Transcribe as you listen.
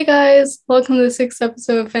Hey guys, welcome to the sixth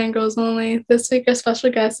episode of Fangirls Only. This week our special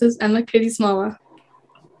guest is Emma Kittiesmama.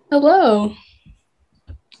 Hello.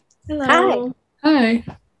 Hi, Hello. Hi.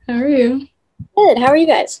 How are you? good. How are you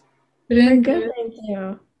guys? We're We're doing good, good. thank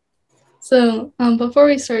you. So, before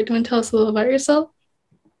we start, do you want to tell us a little about yourself?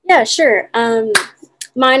 Yeah, sure.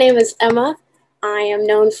 My name is Emma. I am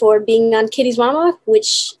known for being on Kittiesmama,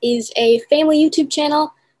 which is a family YouTube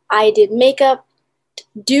channel. I did makeup,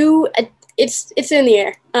 it's in the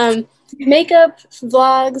air. Makeup,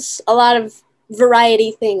 vlogs, a lot of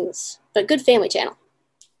variety things, but good family channel.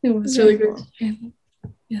 It was really Very good. cool.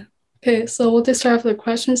 Yeah. Okay, so we'll just start off with the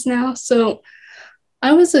questions now. So,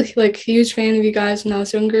 I was a huge fan of you guys when I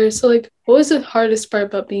was younger. So, what was the hardest part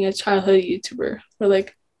about being a childhood YouTuber, or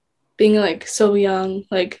being so young,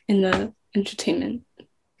 in the entertainment?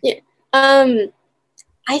 Yeah.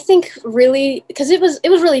 I think really because it was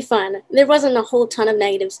really fun. There wasn't a whole ton of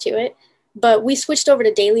negatives to it, but we switched over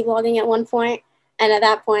to daily vlogging at one point, and at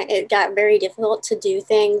that point it got very difficult to do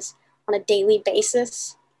things on a daily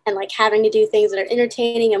basis and like having to do things that are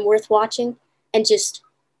entertaining and worth watching and just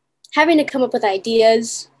having to come up with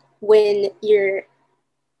ideas when you're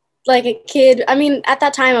like a kid. I mean, at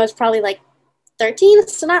that time I was probably like 13,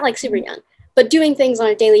 so not like super young, but doing things on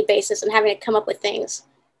a daily basis and having to come up with things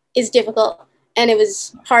is difficult. And it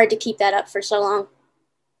was hard to keep that up for so long.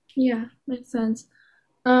 Yeah, makes sense.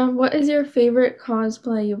 What is your favorite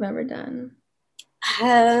cosplay you've ever done?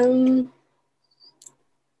 Um,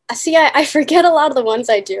 I forget a lot of the ones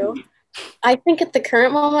I do. I think at the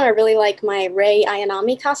current moment, I really like my Rei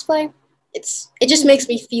Ayanami cosplay. It just makes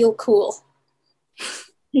me feel cool.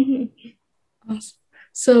 Awesome.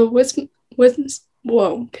 So what's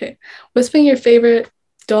whoa, okay. What's been your favorite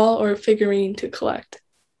doll or figurine to collect?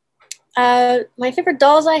 My favorite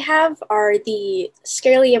dolls I have are the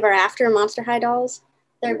Scarily Ever After Monster High dolls.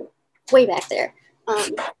 They're way back there.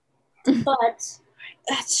 But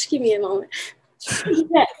just give me a moment.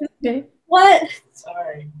 Yeah. Okay. What?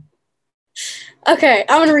 Sorry. Okay,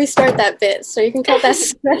 I'm gonna restart that bit so you can cut that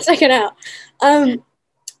second out.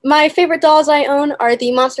 My favorite dolls I own are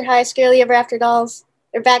the Monster High Scarily Ever After dolls.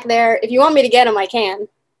 They're back there. If you want me to get them, I can.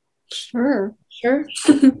 Sure. Sure.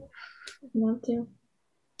 Want to.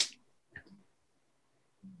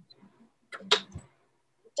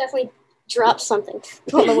 Definitely drop something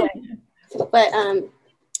on the way. But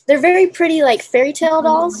they're very pretty, like fairy tale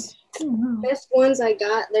dolls. Oh, wow. Best ones I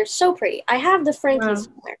got. They're so pretty. I have the Frankie Wow.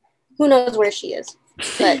 somewhere. Who knows where she is?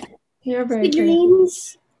 But You're very pretty.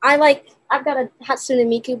 figurines, I've got a Hatsune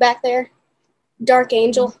Miku back there. Dark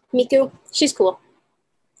Angel Miku. She's cool.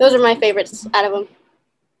 Those are my favorites out of them.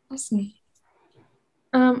 Awesome.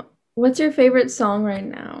 What's your favorite song right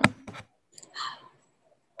now?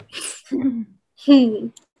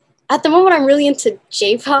 At the moment, I'm really into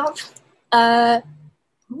J-pop.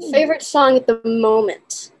 Favorite song at the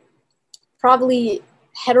moment, probably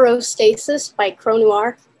Heterostasis by Crow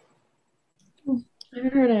Noir. I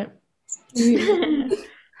haven't heard it.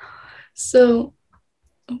 So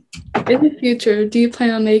in the future, do you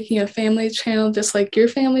plan on making a family channel just like your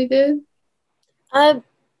family did?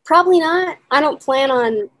 Probably not. I don't plan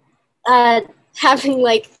on having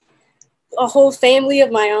like a whole family of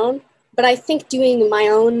my own, but I think doing my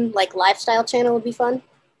own like lifestyle channel would be fun.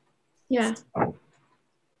 Yeah.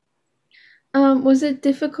 Was it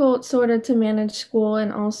difficult sort of to manage school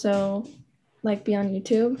and also like be on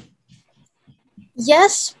YouTube?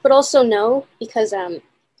 Yes, but also no, because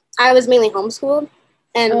I was mainly homeschooled,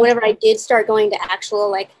 and Oh, whenever I did start going to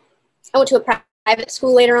actual like, I went to a private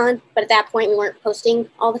school later on, but at that point we weren't posting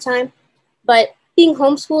all the time. But being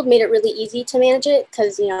homeschooled made it really easy to manage it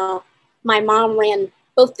because my mom ran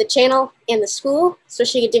both the channel and the school, so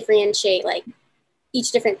she could differentiate like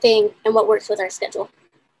each different thing and what works with our schedule.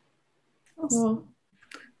 cool.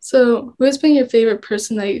 So who's been your favorite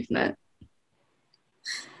person that you've met?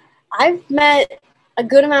 I've met a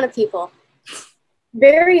good amount of people.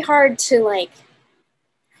 Very hard to like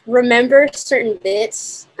remember certain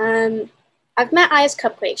bits. I've met Aya's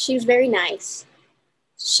Cupcake. She was very nice.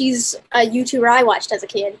 She's a YouTuber I watched as a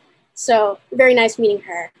kid, so very nice meeting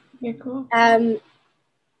her. Very cool. I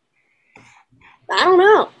don't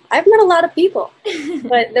know. I've met a lot of people,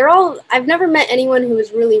 but I've never met anyone who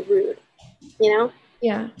was really rude, you know?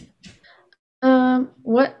 Yeah.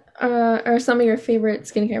 What are some of your favorite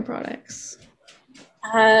skincare products?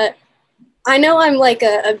 I know I'm like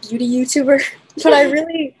a beauty YouTuber, but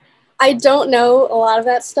I don't know a lot of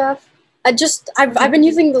that stuff. I've been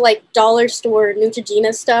using the like dollar store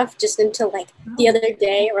Neutrogena stuff just until like the other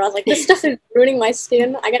day where I was like, this stuff is ruining my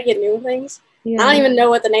skin. I gotta get new things. Yeah. I don't even know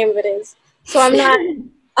what the name of it is. So I'm not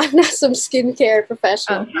some skincare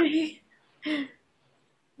professional. Okay.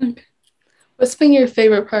 What's been your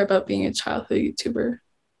favorite part about being a childhood YouTuber?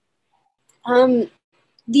 Um,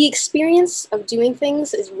 the experience of doing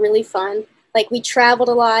things is really fun. Like we traveled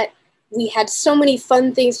a lot. We had so many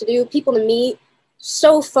fun things to do, people to meet.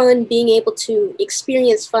 So fun being able to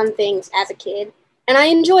experience fun things as a kid. And I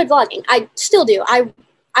enjoyed vlogging. I still do. I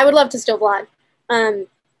would love to still vlog. Um,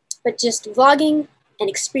 but just vlogging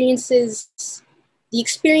and experiences, the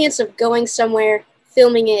experience of going somewhere,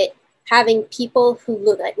 filming it, having people who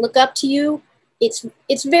look up to you,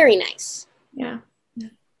 it's very nice. Yeah.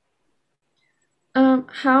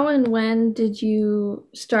 How and when did you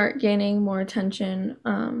start gaining more attention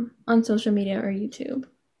on social media or YouTube?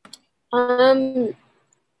 Um,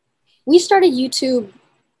 we started YouTube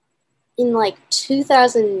in like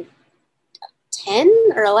 2010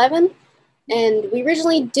 or 11, and we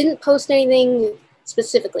originally didn't post anything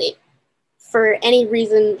specifically for any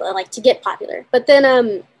reason like to get popular. But then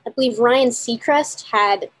I believe Ryan Seacrest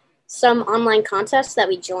had some online contest that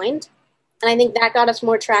we joined, and I think that got us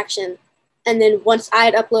more traction. And then once I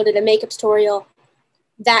had uploaded a makeup tutorial,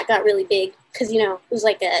 that got really big because it was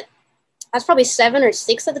like I was probably 7 or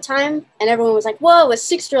 6 at the time, and everyone was like, "Whoa, a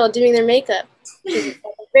 6-year-old doing their makeup." It's like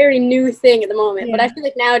a very new thing at the moment. Yeah. But I feel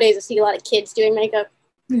like nowadays I see a lot of kids doing makeup.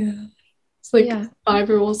 Yeah. It's like Yeah.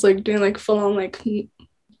 5-year-olds like doing like full on like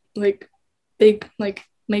big like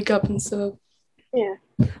makeup and stuff. Yeah.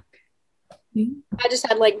 Mhm. I just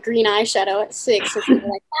had like green eyeshadow at 6, and people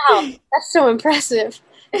were like, "Wow, that's so impressive."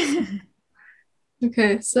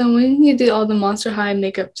 Okay, so when you do all the Monster High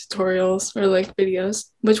makeup tutorials or like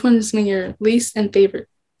videos, which one is your least and favorite?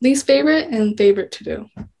 Least favorite and favorite to do.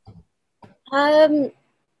 Um,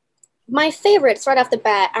 my favorites right off the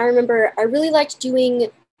bat, I remember I really liked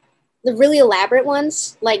doing the really elaborate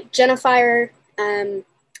ones like Jennifer,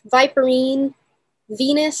 Viperine,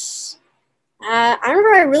 Venus. I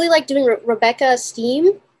remember I really liked doing Rebecca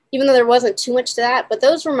Steam, even though there wasn't too much to that, but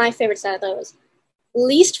those were my favorites out of those.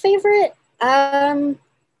 Least favorite? I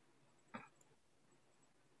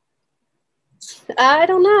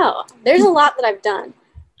don't know. There's a lot that I've done.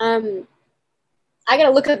 I gotta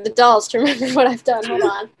look at the dolls to remember what I've done. Hold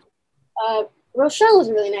on. Rochelle was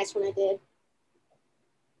a really nice one I did.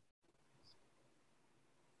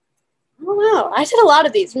 I don't know. I did a lot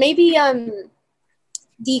of these. Maybe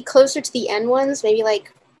the closer to the end ones, maybe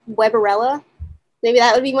like Weberella. Maybe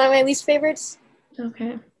that would be one of my least favorites.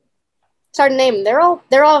 Okay. It's hard to name them.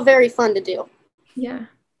 They're all very fun to do. Yeah.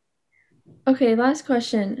 Okay, last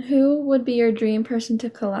question. Who would be your dream person to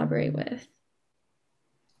collaborate with?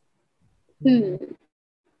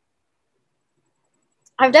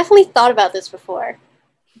 I've definitely thought about this before,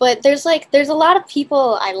 but there's a lot of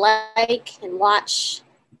people I like and watch.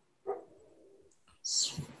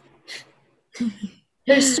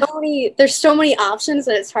 There's so many options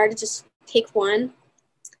that it's hard to just pick one.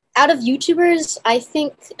 Out of YouTubers, I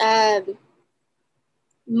think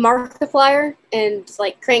Markiplier and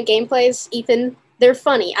like Crank Gameplays, Ethan, they're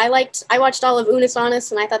funny. I watched all of Unis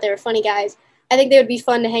Honest and I thought they were funny guys. I think they would be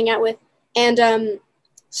fun to hang out with. And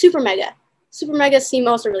Super Mega. Super Mega seem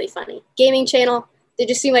also really funny. Gaming channel, they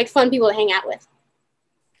just seem like fun people to hang out with.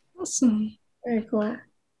 Awesome. Very cool.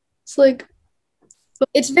 It's like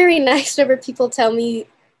It's very nice whenever people tell me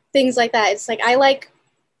things like that. It's like I like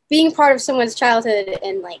being part of someone's childhood,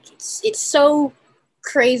 and like it's so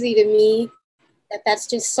crazy to me that that's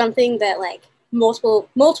just something that like multiple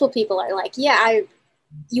people are like, yeah,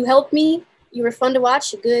 you helped me, you were fun to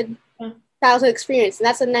watch, a good childhood experience, and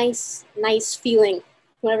that's a nice feeling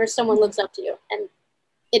whenever someone looks up to you and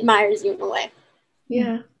admires you in a way.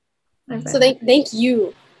 Yeah. So thank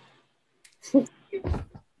you.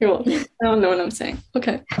 you're welcome. I don't know what I'm saying.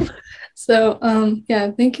 Okay. So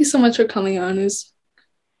yeah, thank you so much for coming on. It was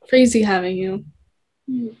crazy having you.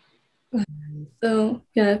 So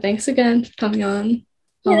yeah, thanks again for coming on. Yeah,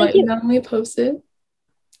 I'll thank let you you. know when we post it.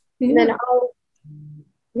 And then I'll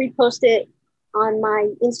repost it on my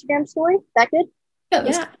Instagram story. Is that good? Yeah,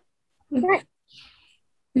 that's Yeah. good. All right.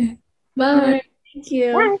 Yeah. All Bye. right. Thank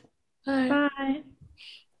you. Bye. Bye. Bye.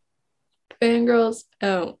 Fangirls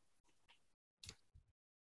out.